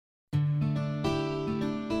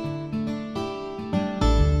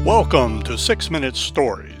Welcome to 6 Minute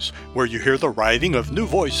Stories, where you hear the writing of new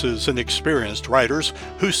voices and experienced writers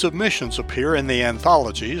whose submissions appear in the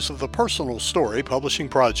anthologies of the Personal Story Publishing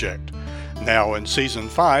Project. Now in Season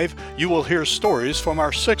 5, you will hear stories from our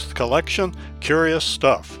 6th collection, Curious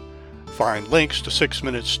Stuff. Find links to 6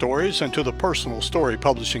 Minute Stories and to the Personal Story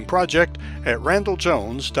Publishing Project at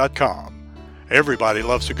randalljones.com. Everybody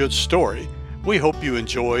loves a good story. We hope you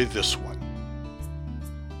enjoy this one.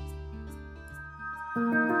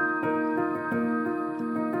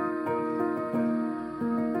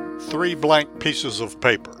 3 Blank Pieces of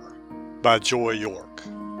Paper by Joy York.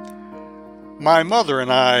 My mother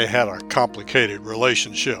and I had a complicated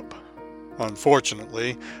relationship.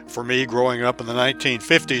 Unfortunately, for me growing up in the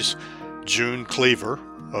 1950s, June Cleaver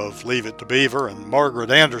of Leave It to Beaver and Margaret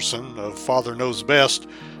Anderson of Father Knows Best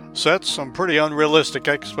set some pretty unrealistic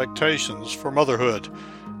expectations for motherhood,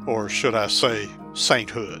 or should I say,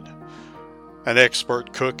 sainthood. An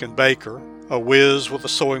expert cook and baker, a whiz with a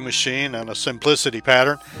sewing machine and a simplicity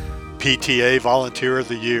pattern, PTA Volunteer of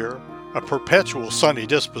the Year, a perpetual sunny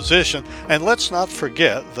disposition, and let's not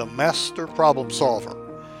forget the master problem solver.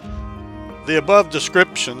 The above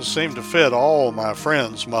descriptions seem to fit all my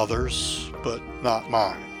friends' mothers, but not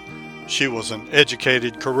mine. She was an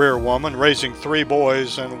educated career woman raising 3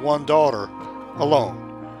 boys and 1 daughter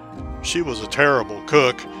alone. She was a terrible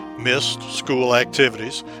cook, missed school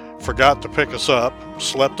activities, forgot to pick us up,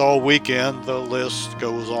 slept all weekend, the list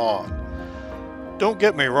goes on. Don't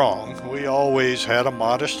get me wrong, we always had a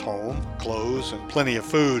modest home, clothes, and plenty of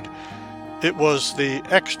food. It was the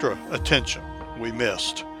extra attention we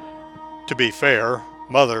missed. To be fair,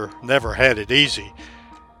 Mother never had it easy.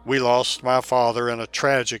 We lost my father in a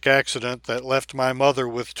tragic accident that left my mother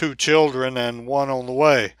with 2 children and 1 on the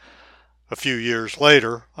way. A few years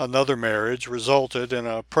later, another marriage resulted in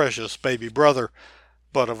a precious baby brother,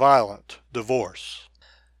 but a violent divorce.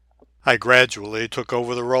 I gradually took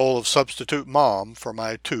over the role of substitute mom for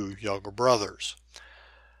my 2 younger brothers.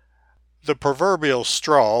 The proverbial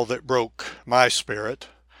straw that broke my spirit,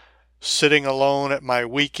 sitting alone at my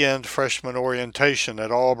weekend freshman orientation at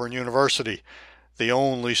Auburn University, the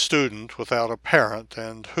only student without a parent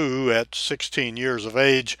and who, at 16 years of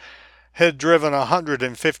age, had driven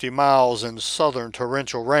 150 miles in southern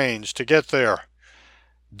torrential rains to get there.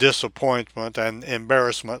 Disappointment and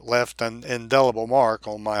embarrassment left an indelible mark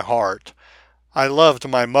on my heart. I loved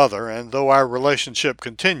my mother, and though our relationship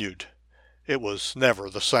continued, it was never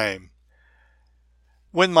the same.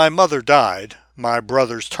 When my mother died, my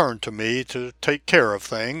brothers turned to me to take care of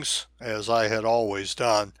things, as I had always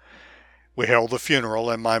done. We held the funeral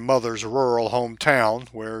in my mother's rural hometown,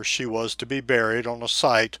 where she was to be buried on a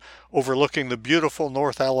site overlooking the beautiful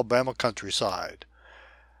North Alabama countryside.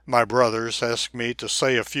 My brothers asked me to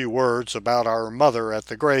say a few words about our mother at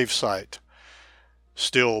the gravesite.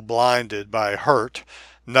 Still blinded by hurt,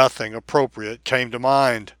 nothing appropriate came to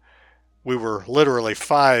mind. We were literally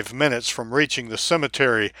 5 minutes from reaching the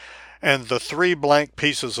cemetery, and the 3 blank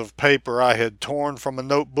pieces of paper I had torn from a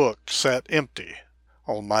notebook sat empty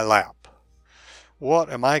on my lap. What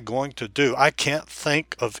am I going to do? I can't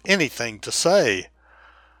think of anything to say.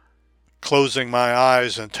 Closing my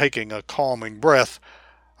eyes and taking a calming breath,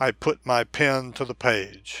 I put my pen to the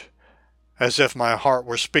page. As if my heart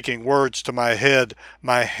were speaking words to my head,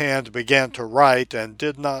 my hand began to write and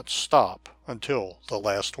did not stop until the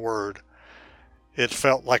last word. It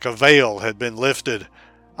felt like a veil had been lifted.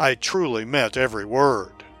 I truly meant every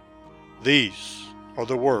word. These are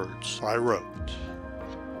the words I wrote.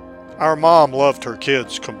 Our mom loved her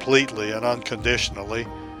kids completely and unconditionally.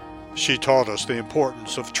 She taught us the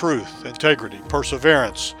importance of truth, integrity,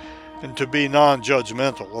 perseverance, and to be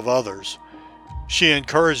non-judgmental of others. She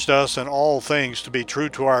encouraged us in all things to be true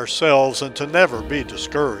to ourselves and to never be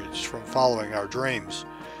discouraged from following our dreams.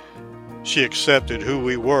 She accepted who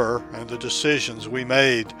we were and the decisions we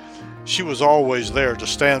made. She was always there to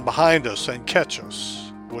stand behind us and catch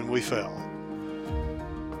us when we fell.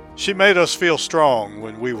 She made us feel strong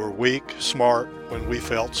when we were weak, smart when we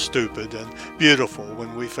felt stupid, and beautiful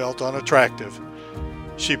when we felt unattractive.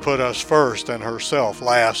 She put us first and herself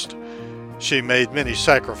last. She made many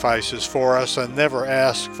sacrifices for us and never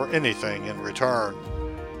asked for anything in return.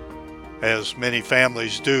 As many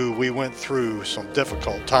families do, we went through some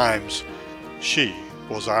difficult times. She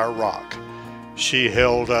was our rock. She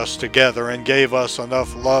held us together and gave us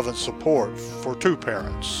enough love and support for 2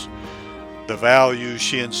 parents. The values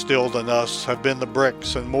she instilled in us have been the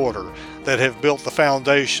bricks and mortar that have built the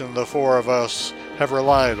foundation the 4 of us have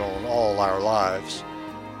relied on all our lives.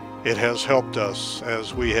 It has helped us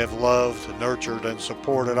as we have loved, nurtured, and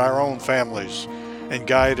supported our own families and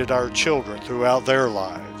guided our children throughout their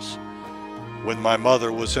lives. When my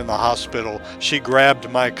mother was in the hospital, she grabbed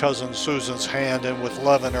my cousin Susan's hand and with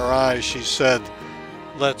love in her eyes, she said,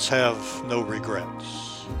 "Let's have no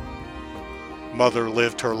regrets." Mother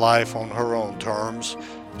lived her life on her own terms.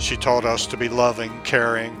 She taught us to be loving,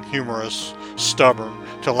 caring, humorous, stubborn,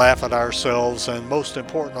 to laugh at ourselves, and most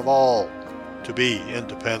important of all, to be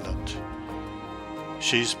independent.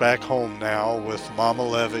 She's back home now with Mama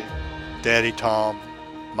Levy, Daddy Tom,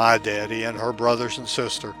 my daddy, and her brothers and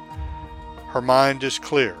sister. Her mind is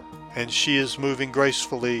clear, and she is moving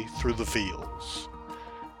gracefully through the fields.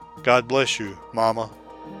 God bless you, Mama.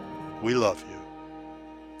 We love you.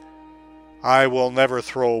 I will never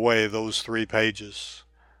throw away those 3 pages.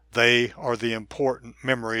 They are the important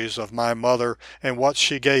memories of my mother and what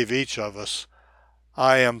she gave each of us.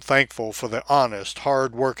 I am thankful for the honest,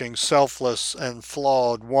 hard-working, selfless, and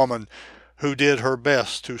flawed woman who did her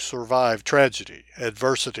best to survive tragedy,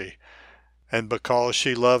 adversity, and because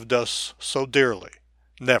she loved us so dearly,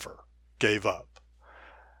 never gave up.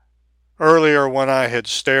 Earlier, when I had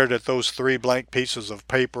stared at those 3 blank pieces of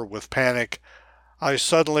paper with panic, I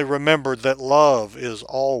suddenly remembered that love is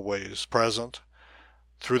always present,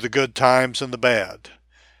 through the good times and the bad.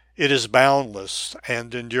 It is boundless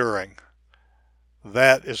and enduring.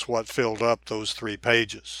 That is what filled up those 3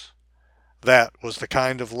 pages. That was the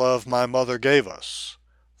kind of love my mother gave us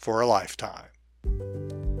for a lifetime.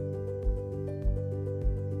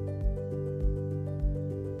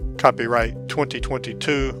 Copyright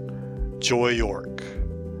 2022, Joy York.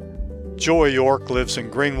 Joy York lives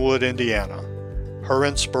in Greenwood, Indiana. Her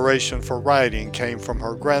inspiration for writing came from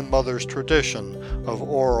her grandmother's tradition of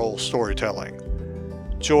oral storytelling.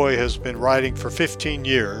 Joy has been writing for 15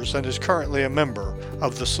 years and is currently a member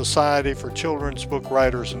of the Society for Children's Book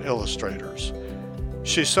Writers and Illustrators.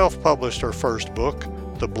 She self-published her first book,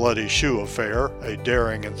 The Bloody Shoe Affair, a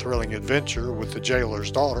daring and thrilling adventure with the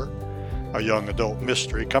jailer's daughter, a young adult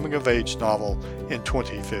mystery coming-of-age novel, in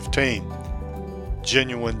 2015.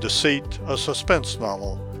 Genuine Deceit, a suspense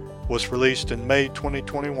novel, was released in May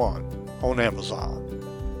 2021 on Amazon.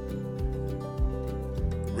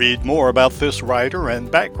 Read more about this writer and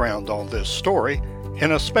background on this story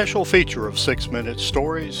in a special feature of 6 Minute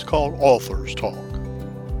Stories called Author's Talk.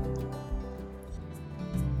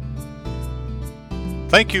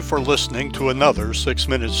 Thank you for listening to another 6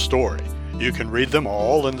 Minute Story. You can read them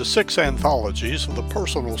all in the 6 anthologies of the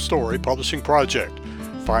Personal Story Publishing Project.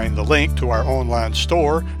 Find the link to our online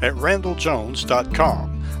store at randalljones.com.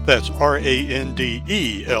 That's RANDELL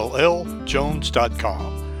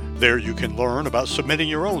Jones.com. There you can learn about submitting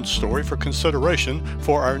your own story for consideration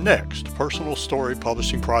for our next Personal Story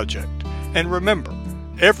Publishing Project. And remember,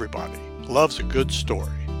 everybody loves a good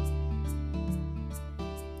story.